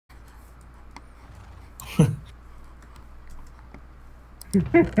He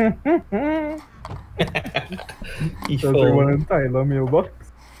Does it one found. in Tyler mailbox?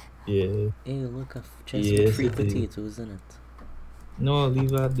 Yeah. Hey, look, a chest with Yes, 3 it is. potatoes in it. No,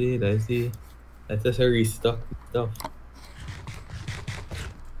 leave that there. I see. That's just a restock stuff.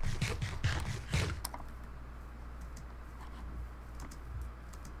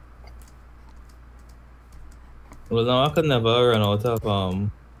 Well, now I could never run out of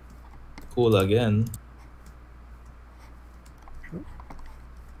coal again. No.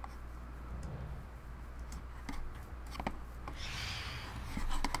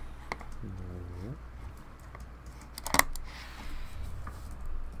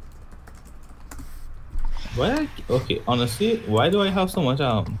 Why? Okay, honestly, why do I have so much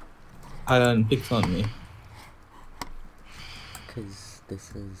iron picks on me? Because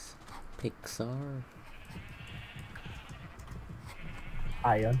this is Pixar.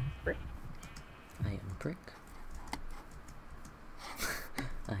 Iron brick. Iron Prick.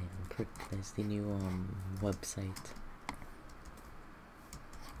 Iron Prick. That's the new website.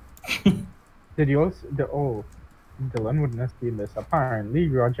 Did you also Dylan wouldn't have seen this. Apparently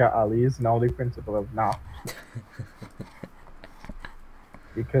Roger Ali is now the principal of NAF.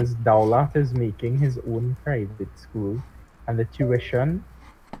 Because Daulat is making his own private school and the tuition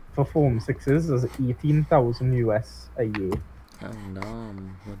for Form 6s is 18,000 US a year. And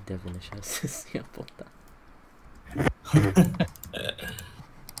what Devonish has to say about that?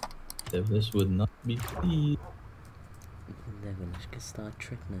 Devilish would not be pleased. Devonish can start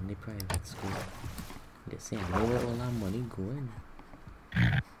threatening the private school. They say, I know where all our money going.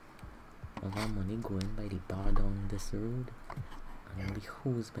 All our money going by the bar down this road. And all the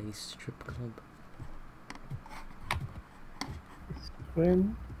hoes by the strip club.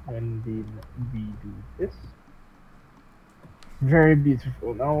 When did we do this? Very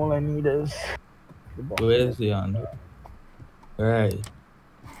beautiful. Now all I need is the bottom. Where's the on? Right.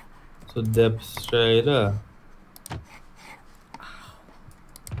 So depth strider.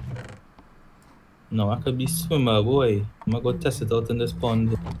 No, I could be swimmer, boy. I'm gonna go test it out in this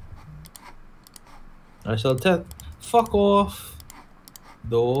pond. I shall test. Fuck off.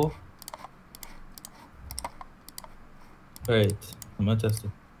 Door. Right. I'm gonna test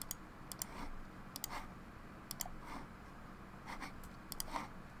it.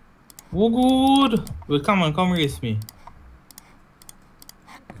 Oh, good. Well, come on, come race me.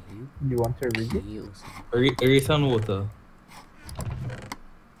 You want to read it? Race on water.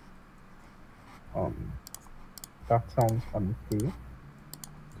 That sounds fun too.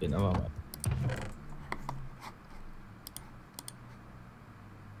 Okay, never mind.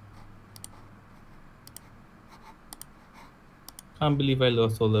 Can't believe I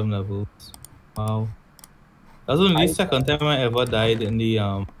lost all them levels. Wow. That's only the second time I ever died in the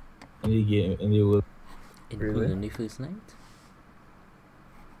game in the world. Including the first night?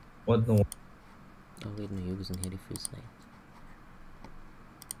 What no? Oh wait, no, you wasn't here the first night.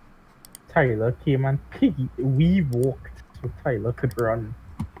 Tyler came and we walked so Tyler could run.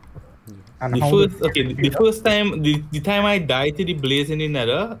 Yes. And the first time the time I died to the blaze in the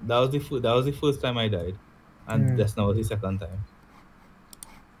nether, that was the first time I died. And that's now the second time.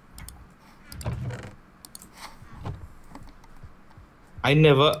 I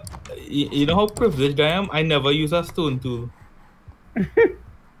never, you know how privileged I am? I never use a stone tool.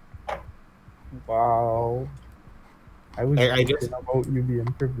 Wow. I was I thinking about you being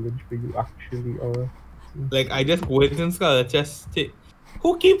privileged, but you actually are. Like, I just go into and Scarlet just take.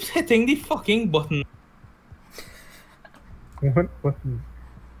 Who keeps hitting the fucking button? What button?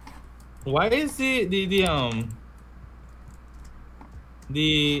 Why is the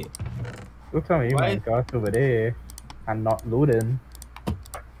Don't tell me you might got over there and not loading.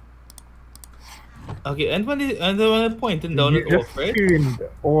 Okay, and when it's pointing down you it off, right? Turned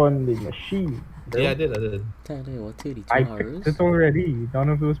on the machine. Bro. Yeah, I did. Tyler, what 32 I hours? picked it already. None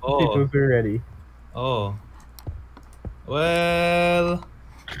of those potatoes are ready. Oh. Well.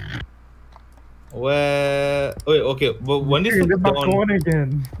 Wait, okay, but when this switch back down on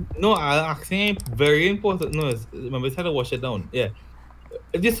again. No, I'm asking very important. No, remember it's how to wash it down. Yeah.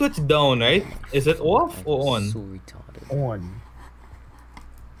 If you switch down, right? Is it off or on? So retarded. On.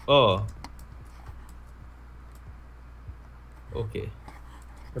 Oh. Okay.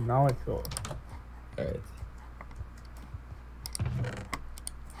 So now it's off. Alright.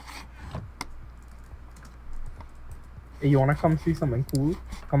 Hey, you wanna come see something cool?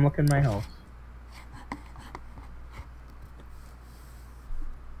 Come look in my house.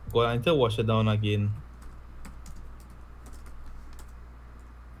 Go on to wash it down again.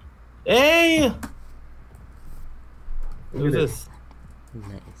 Hey! Who's this?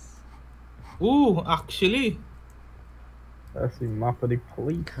 Nice. Ooh, actually. That's the map of the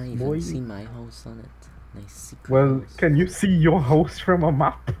police, Can't even boy. see my house on it. Nice secret Well, house. can you see your house from a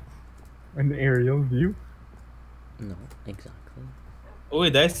map? An aerial view? No, exactly. Oh,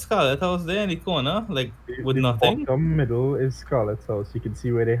 wait, that's Scarlet House there in the corner, like with The nothing. bottom middle is Scarlet's house. You can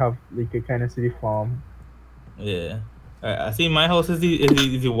see where they have, like, you kind of see the farm. Yeah. Alright, I see my house is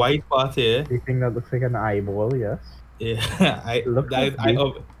the white part here. The thing that looks like an eyeball, yes. Yeah. Look how big.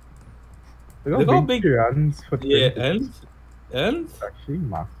 Look Look how how big. big Kieran's Yeah, footprint is. and It's actually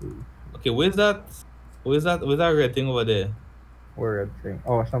massive. okay, where's that red thing over there? Where red thing?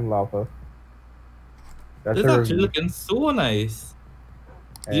 Oh, some lava. That's This a actually review. looking so nice.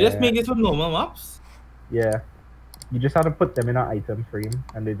 Did you just make this with normal maps? Yeah. You just have to put them in an item frame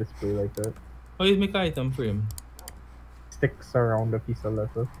and they display like that. How you make an item frame? Sticks around a piece of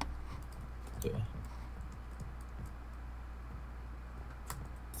leather. Okay.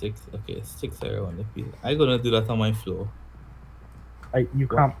 Sticks around the piece. I'm gonna do that on my floor. You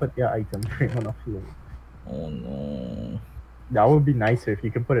can't put your item frame on a floor. Oh no. That would be nicer if you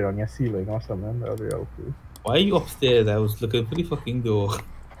could put it on your ceiling or something. That would be real cool. Why are you upstairs? I was looking for the fucking door.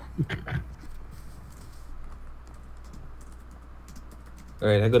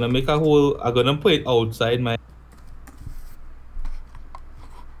 Alright, I'm gonna put it outside my,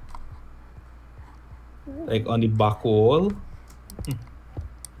 like on the back wall.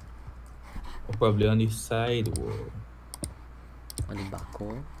 Or probably on the side wall. On the back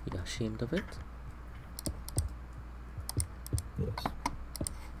wall. You ashamed of it? Yes.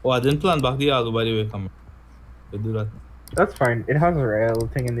 Oh, I didn't plan back the alley, by the way. Come on. We'll do that. That's fine. It has a rail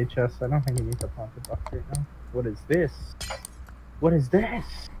thing in the chest. I don't think you need to plant it back right now. What is this? What is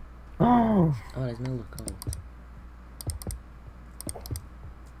this? Oh! Oh, there's my lookout.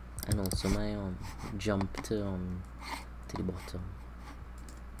 And also my jump to the bottom.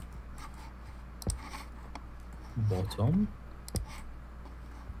 Bottom?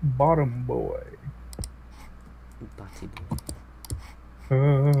 Bottom boy. Batty boy.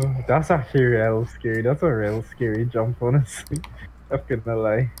 That's actually real scary. That's a real scary jump, honestly. I'm gonna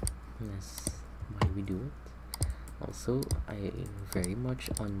lie. Yes, why we do it. Also, I very much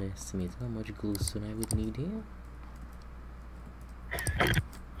underestimated how much glowstone I would need here.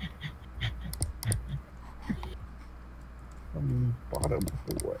 Bottom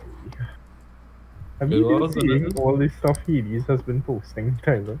boy. Have you been seeing all this stuff Hades has been posting,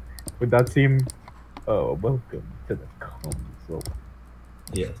 Tyler? With that same, welcome to the console.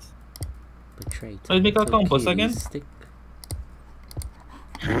 Yes. Betray. Let's make a compass again. Stick.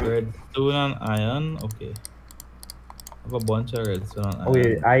 Redstone and iron. Okay. I have a bunch of redstone and iron. Oh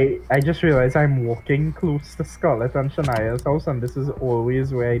yeah, I just realized I'm walking close to Scarlett and Shania's house, and this is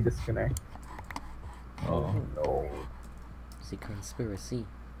always where I disconnect. Oh. No. It's a conspiracy.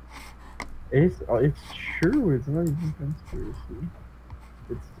 It's true. It's not even conspiracy.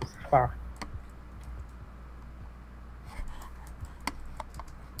 It's just fact.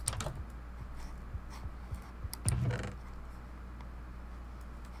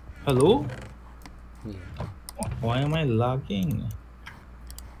 Hello? Yeah. Why am I lagging?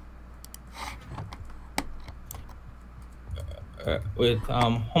 Wait,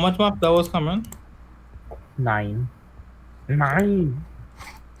 how much map that was coming? 9.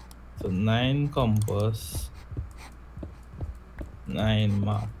 So 9 compass, 9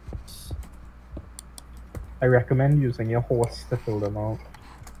 maps. I recommend using your horse to fill them out.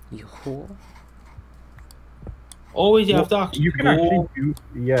 You whore? Always you have to actually You can actually do,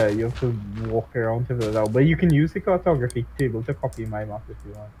 yeah, you have to walk around to fill it out, but you can use the cartography table to copy my map if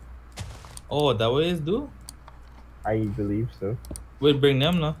you want. Oh, that way is do? I believe so. We'll bring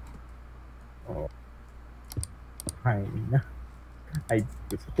them now. Oh. Fine. I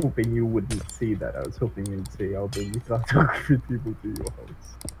was hoping you wouldn't say that. I was hoping you'd say I'll bring the cartography table to your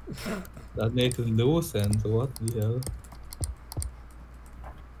house. That makes no sense. What the hell?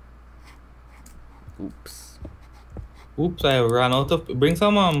 Oops. Oops, I ran out of. Bring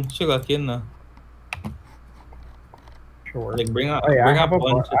some sugar cane now. Sure. Like bring a Oh, yeah, bring a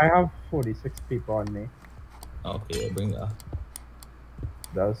bunch. I have 46 people on me. Okay, yeah, bring that.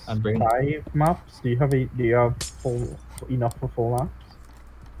 That's And bring 5 maps. Do you have enough for 4 maps?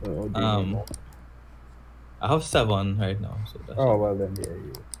 Or do you need more? I have 7 right now. So that's Oh well, then yeah,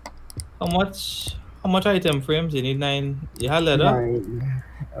 you. How much item frames? You need 9. You have leather?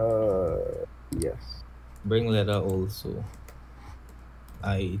 9. Yes. Bring leather also.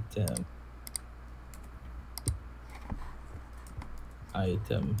 Item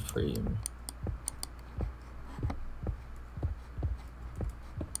frame.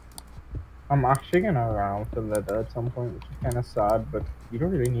 I'm actually gonna run out of leather at some point, which is kind of sad, but you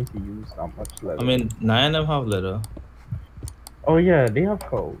don't really need to use that much leather. I mean, 9 of them have leather. Oh yeah, they have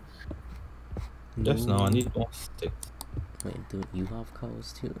cows. Just now, I need more sticks. Wait, do you have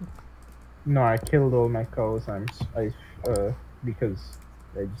cows too? No, I killed all my cows. Because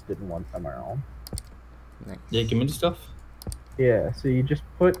I just didn't want them around. Nice. Yeah, give me the stuff. Yeah, so you just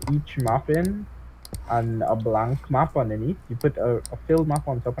put each map in and a blank map underneath. You put a filled map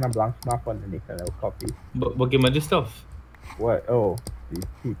on top and a blank map underneath, and it'll copy. But give me the stuff. What? Oh, these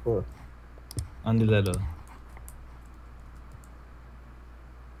people. And the leather.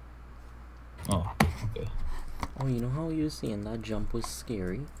 Oh, okay. Oh, you know how you were saying that jump was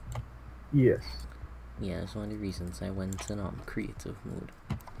scary? Yes. Yeah, that's one of the reasons I went in creative mode.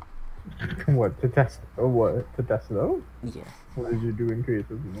 What, to test? Oh, what? To test it out? Yeah, What did you do in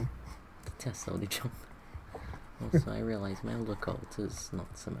creative mode? to test out the jump. Also, I realized my lookout is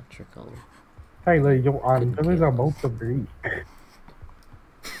not symmetrical. Tyler, your Couldn't anvil is care about less. to break.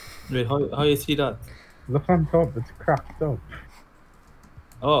 Wait, how you see that? Look on top, it's cracked up.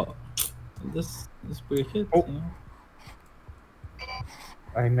 Oh, just break it. Oh. You know?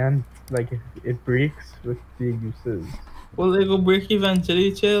 I meant, like, it breaks with the uses. Well, they go break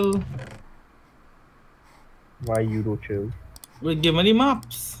eventually. Chill. Why you don't chill? We'll give me the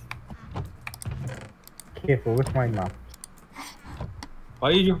maps. Careful with my map. Why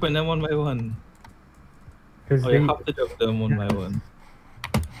are you dropping them one by one? Because Oh, you have to drop them one by one.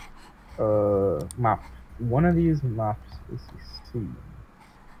 Map. One of these maps is C.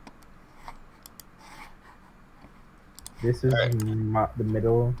 This is Alright. the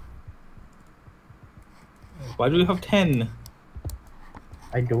middle. Why do we have 10?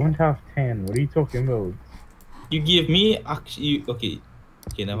 I don't have 10. What are you talking about? You gave me actually. Okay,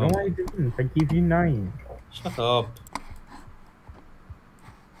 never No, mind. I didn't. I gave you 9. Shut up.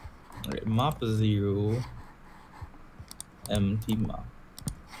 Alright, map 0. Empty map.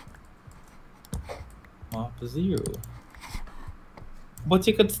 Map 0. But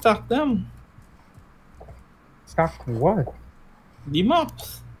you could stack them. Stack what? The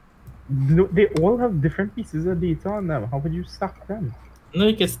maps. No, they all have different pieces of data on them. How would you stack them? No,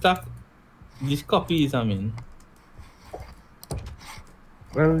 you can stack these copies, I mean.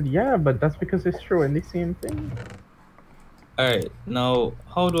 Well, yeah, but that's because it's showing the same thing. Alright, now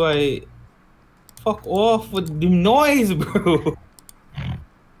how do I fuck off with the noise, bro?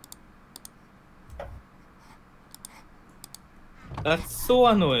 That's so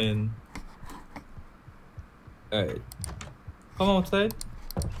annoying. Alright. Come outside.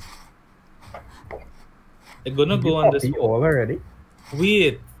 I'm gonna Did go you on this copy wall. all already?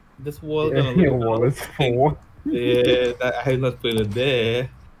 Wait. This wall gonna Your look wall is 4. Yeah, I'm not putting it there.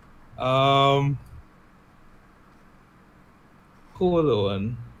 Hold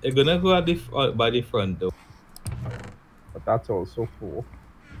on. You're gonna go at the by the front door. But that's also 4.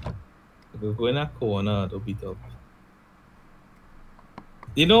 We're going a corner to beat up.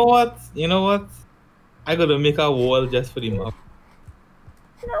 You know what? You know what? I gotta make a wall just for the map.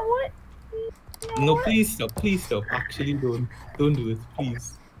 You know what? No, please stop. Please stop. Actually, don't do it,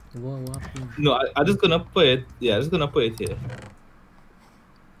 please. What happened? No, I'm just gonna put it. Yeah, I'm just gonna put it here.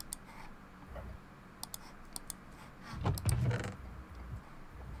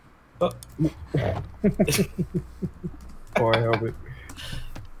 Oh. Oh, I have it.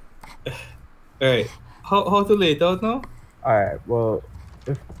 Alright. How to lay it out now? Alright, well,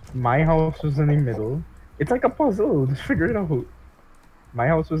 if my house was in the middle, it's like a puzzle. Just figure it out. My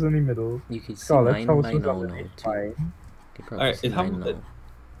house was in the middle. You can see Scarlett's mine house by was now, underneath too. mine. You can probably Alright, see it mine happened.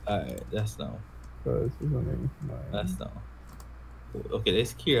 now. Alright, that's now. This was underneath mine. That's now. Okay,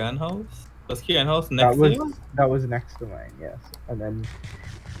 there's Kieran house. Was Kieran house next to you? That was next to mine, yes. And then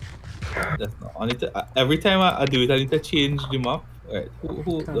That's not. I need to, every time I do it, I need to change the map. Alright,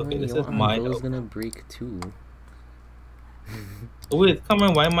 who okay, this is my house. house. Gonna break too. Wait, come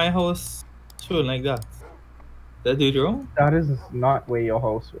on, why my house showing like that? Did I do it wrong? that is not where your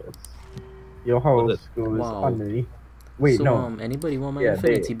house was. Your house goes Wow. underneath. Wait, So, no. Anybody want my Yeah,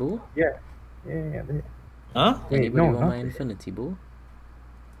 infinity bow? Yeah. Yeah. Huh? Wait, Anybody no, want my not infinity bow?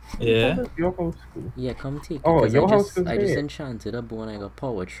 Yeah. How does your house go? Yeah, come take it. Oh, 'cause your I house just, is I just there. enchanted a bow and I got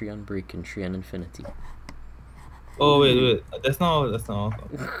power 3 on breaking 3 and infinity. Oh wait. That's not.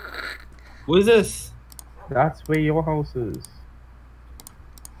 What is this? That's where your house is.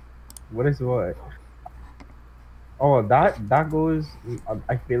 What is what? Oh, that goes,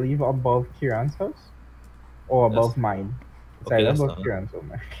 I believe, above Kieran's house, or above mine. It's Okay, either that's above not. Kieran's or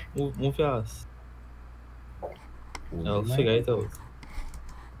mine. Move your ass. I'll figure it out.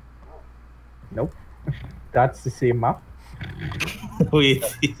 Nope. That's the same map. Wait,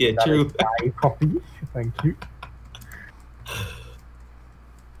 yeah, That true. is my copy. Thank you.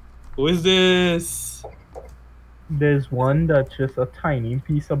 Who is this? There's one that's just a tiny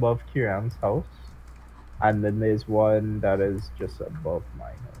piece above Kieran's house, and then there's one that is just above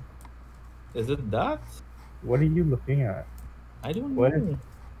my house. Is it that? What are you looking at? I don't What know.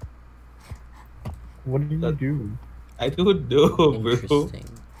 What did you do? I don't know, bro. Interesting.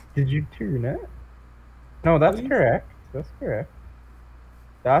 Did you tune it? No, that's correct. That's correct.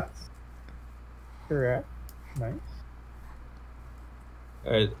 That's correct. Nice.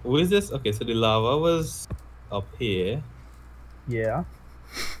 Alright, who is this? Okay, so the lava was up here. Yeah.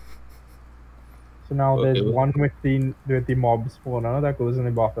 So now there's one with the mob spawner that goes in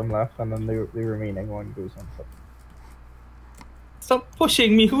the bottom left, and then the remaining one goes on top. Stop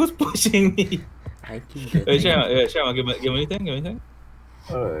pushing me! Who's pushing me? I keep Sharma, give me anything.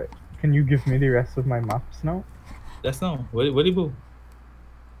 Can you give me the rest of my maps now? Yes, no. Where do you go?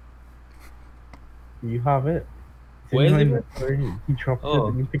 You have it. Where is it? He dropped it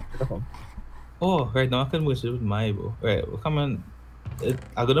and you picked it up. Oh, right now I can merge it with my bro. Right, well, come on.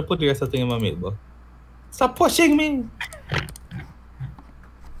 I'm gonna put the rest of the thing in my mailbox. Stop pushing me!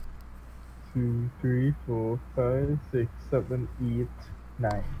 2, 3, 4, 5, 6, 7, 8,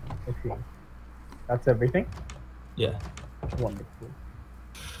 9. Okay. That's everything? Yeah. Wonderful.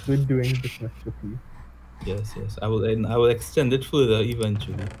 Good doing business with you. Yes. I will extend it further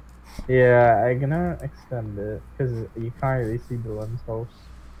eventually. Yeah, I'm gonna extend it because you can't really see Dylan's house.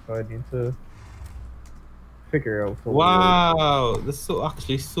 So I need to figure out. Wow, that's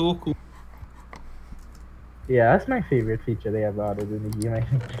actually so cool. Yeah, that's my favorite feature they have added in the game. I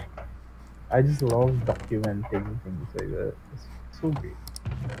think. I just love documenting things like that. It's so great.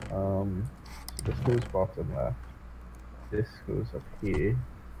 This goes bottom left. This goes up here.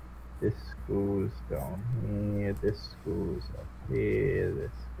 This goes down here. This goes up here.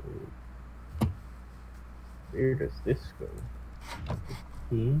 This goes. Where does this go?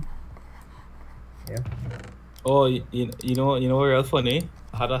 Here. Yeah. Oh, you know where else funny?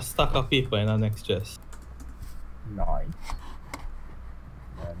 I had a stack of paper in our next chest. Nice.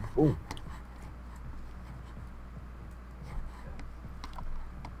 And boom.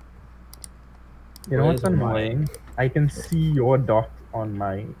 You know what's annoying? I can see your dot on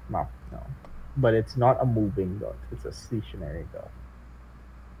my map now, but it's not a moving dot, it's a stationary dot.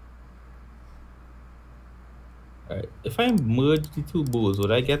 Alright, if I merge the two bows,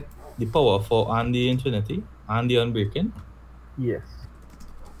 would I get the power for and the infinity and the unbreaking? Yes.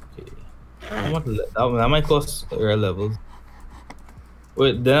 Okay. That might cost rare levels.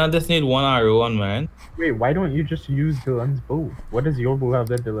 Wait, then I just need one arrow on mine. Wait, why don't you just use Dylan's bow? What does your bow have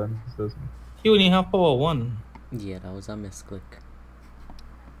that Dylan's doesn't? He only have power 1. Yeah, that was a misclick.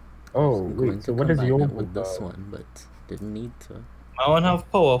 Oh, wait, so what does your bow with this one, but didn't need to. My one have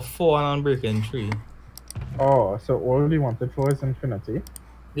power 4 and unbreaking 3. Oh, so all we wanted for is infinity?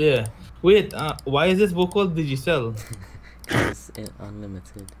 Yeah. Wait, why is this bow called Digicel? It's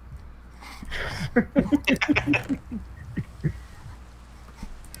unlimited.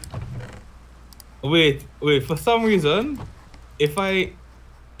 Wait, for some reason, if I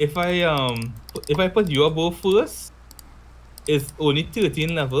put your bow first, it's only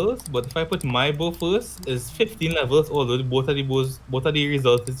 13 levels, but if I put my bow first, it's 15 levels, although both of the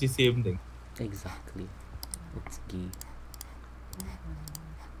results is the same thing. Exactly. It's gay.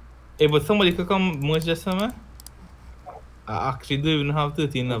 Hey, but somebody could come merge this for me? I actually don't even have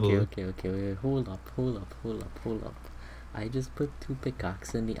 13 levels. Okay, wait, hold up. I just put 2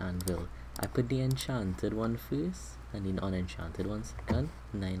 pickaxes in the anvil. I put the enchanted one first, and the unenchanted one second,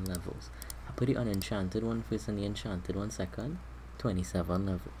 9 levels. I put the unenchanted one first and the enchanted one second, 27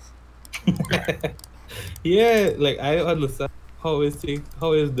 levels. Yeah, like I understand how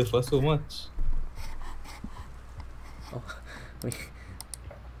it differ so much. Oh, wait,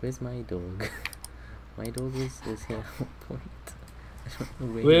 where's my dog? My dog is here at one point. I don't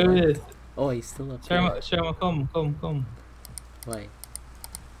know where is? Oh, he's still up there. Sharma, come. Why?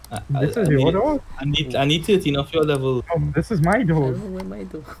 This is your dog? I need 13 of your levels. Oh, this is my dog. I don't know where my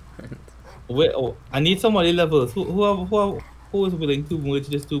dog went. Wait, I need somebody levels. Who is willing to merge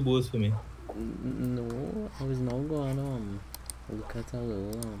these 2 bows for me? No, I was not going look at our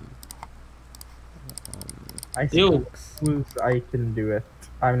little I suppose I can do it.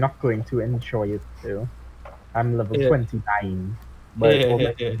 I'm not going to enjoy it though. I'm level 29, but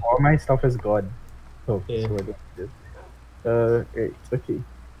all my stuff is good. So I don't do it. It's okay.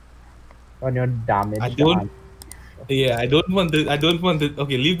 On your damage. I don't want it.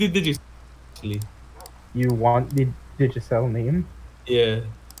 Okay, leave the digits. Actually. You want the Digicel name? Yeah.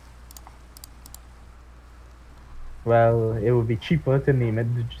 Well, it would be cheaper to name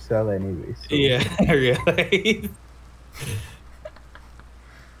it Digicel anyway. So. Yeah, I realize.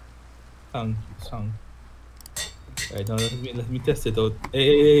 Sound. Right now, let me test it out.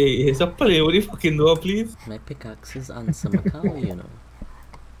 Hey, stop playing with the fucking door, please. My pickaxe is answer Macau, you know.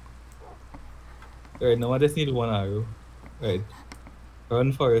 Right now, I just need one arrow. Right.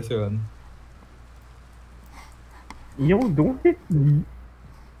 Run, Forest, run. Yo, don't hit me.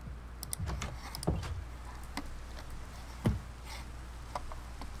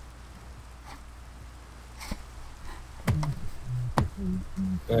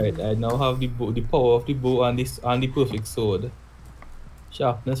 Right, I now have the power of the bow and this and the perfect sword.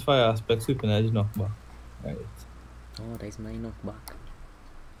 Sharpness, fire aspect, sweeping edge, knockback. Right. Oh, that's my knockback.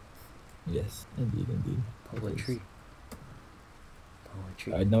 Yes, indeed. Poetry.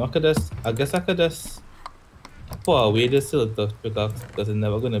 Poetry. Right, now I guess I could just pour away the silk touch pickaxe because it's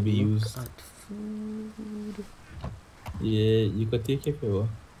never gonna be Look used. at food. Yeah, you could take it if you want.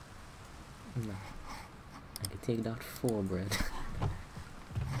 No. I could take that 4 bread.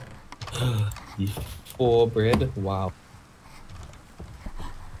 The 4 bread, wow.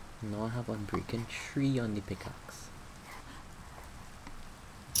 Now I have unbreaking 3 on the pickaxe.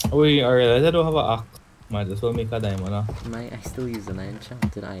 Oh, wait, I realize I don't have an axe. Might as well make a diamond, huh? I still use an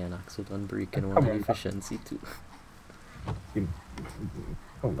enchanted iron axe with unbreaking 1 Come and on. efficiency 2.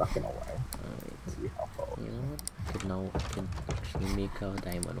 Come back in a while. Alright. We have all. You know what? I can actually make a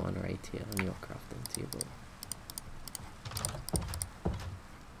diamond one right here on your crafting table.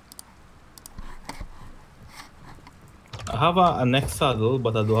 I have a next saddle,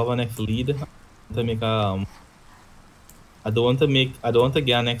 but I don't have a next lead to make a I don't want to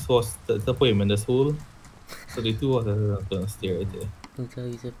get an next horse to put him in this hole. So the 2 horses are gonna stay right there. Who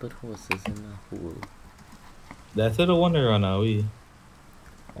tells you to put horses in a hole? That's where the one to run away.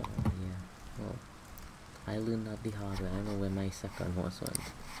 Oh yeah. Well, I learned that the hard way. I don't know where my second horse went.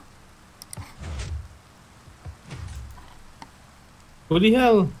 Who the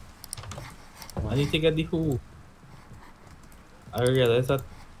hell? Wow. I need to get the hole. I realized that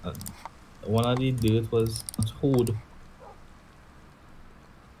one of the dirt was hoed.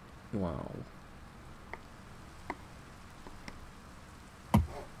 Wow.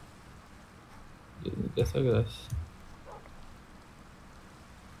 Guess. Wait, wait.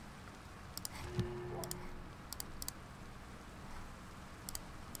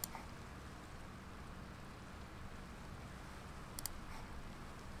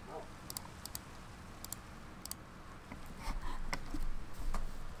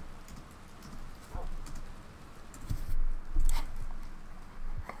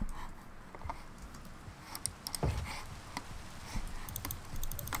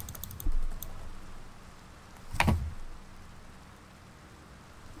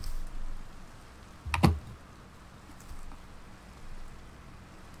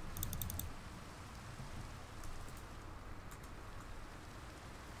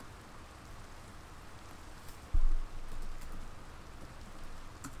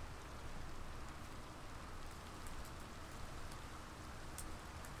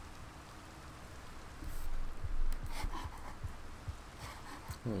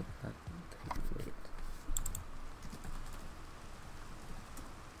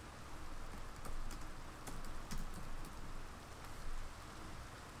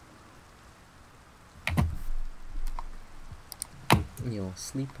 Yo,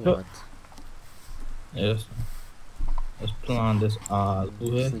 sleep or what? Yes. Let's plan this all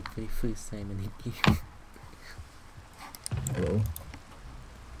here. Sleep for the first time in the game. Hello.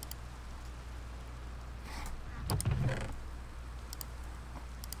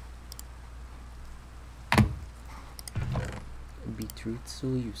 Beetroot so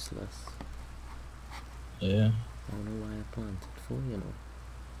useless. Yeah. I don't know why I planted for, you know.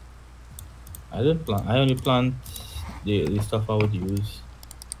 I didn't plant. I only plant the stuff I would use.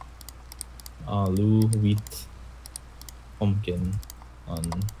 Aloo, wheat, pumpkin,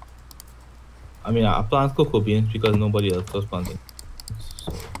 and I mean I plant cocoa beans because nobody else was planting.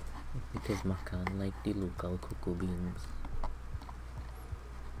 So Because Macan like the local cocoa beans.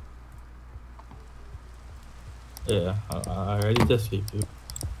 yeah, I ready to sleep.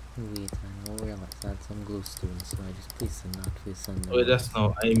 Wait, I now realize I had some glowstone, so I just placed in that face and Oh, that's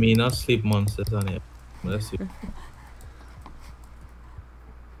now. I may not sleep monsters on it. Let's see. Oh,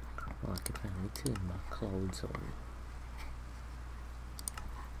 I could finally turn back clouds on.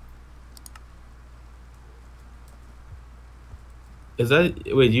 Is that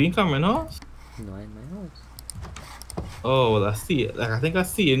wait? You in Cameron house? No, in my house. Oh, well, I see it. Like I think I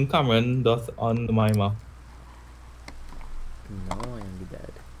see it in Cameron. That's on my map. No, I am the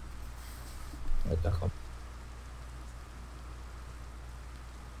bed. Right, that come.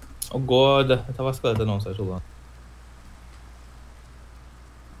 Oh God, I have a skeleton outside. Hold on.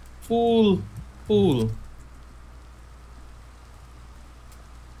 Fool.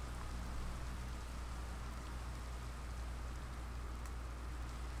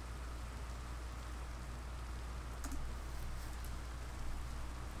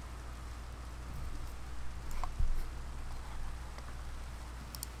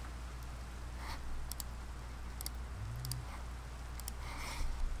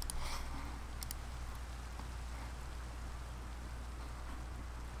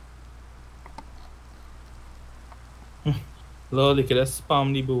 Lord, look at that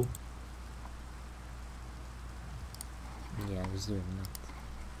spam the boo. Yeah, I was doing that.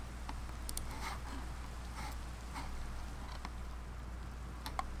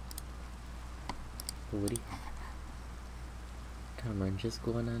 Woody. Cameron, just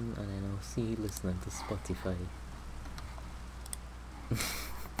go on and I'll see you listening to Spotify.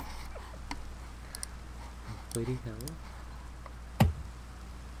 What the hell?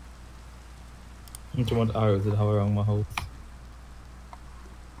 Too much arrows that have around my house.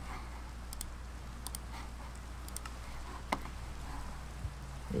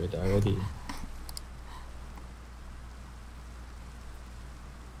 Wait, already.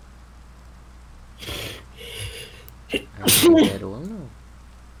 I think dead all now.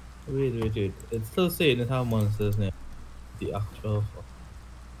 Wait. It's still saying it have monsters name. The actual fuck.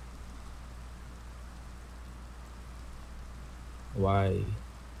 Why?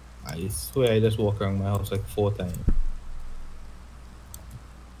 I swear I just walk around my house like 4 times.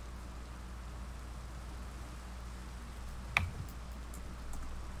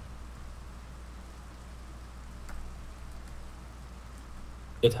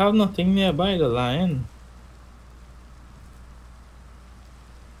 It have nothing nearby the lion.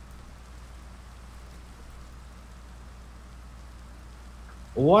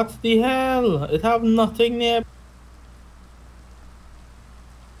 What the hell? It have nothing near.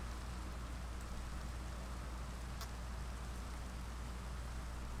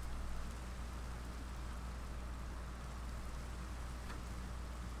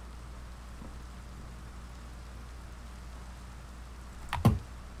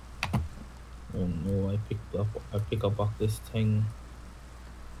 Oh no, I pick up this thing.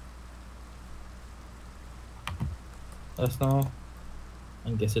 That's now. I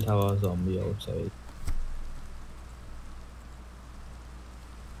guess it have a zombie outside.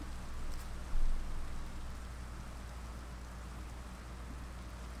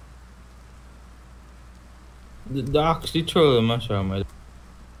 The actually throw the mushroom my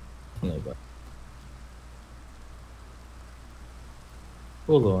neighbor.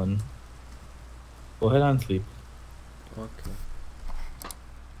 Hold on. Go ahead and sleep. Okay.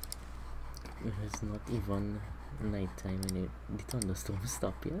 It's not even nighttime and the thunderstorm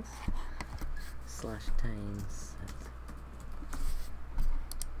stop, yes? /time set.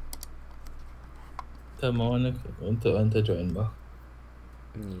 Come on, to join back.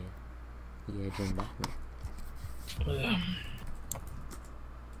 Yeah, join back now.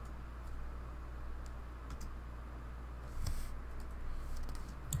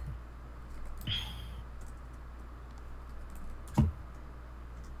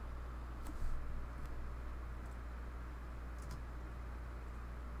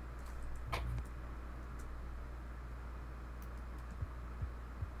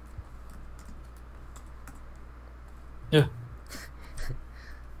 Yeah.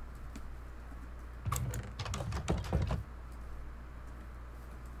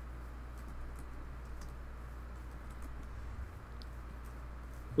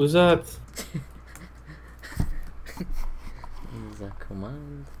 Who's that? Is a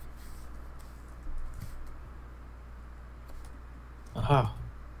command. Aha.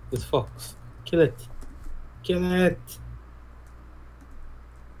 This fox. Kill it. Kill it.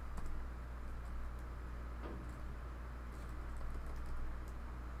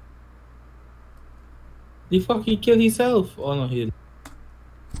 The fuck he killed himself. Oh no, he.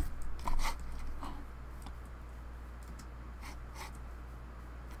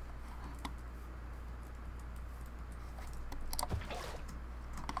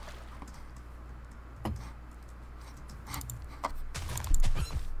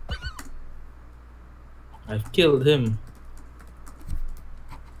 I've killed him.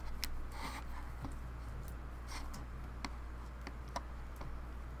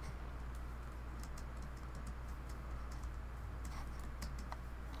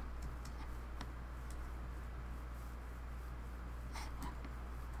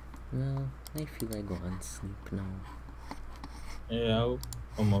 Well, I feel like going to sleep now. Yeah,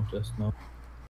 I'm up just now.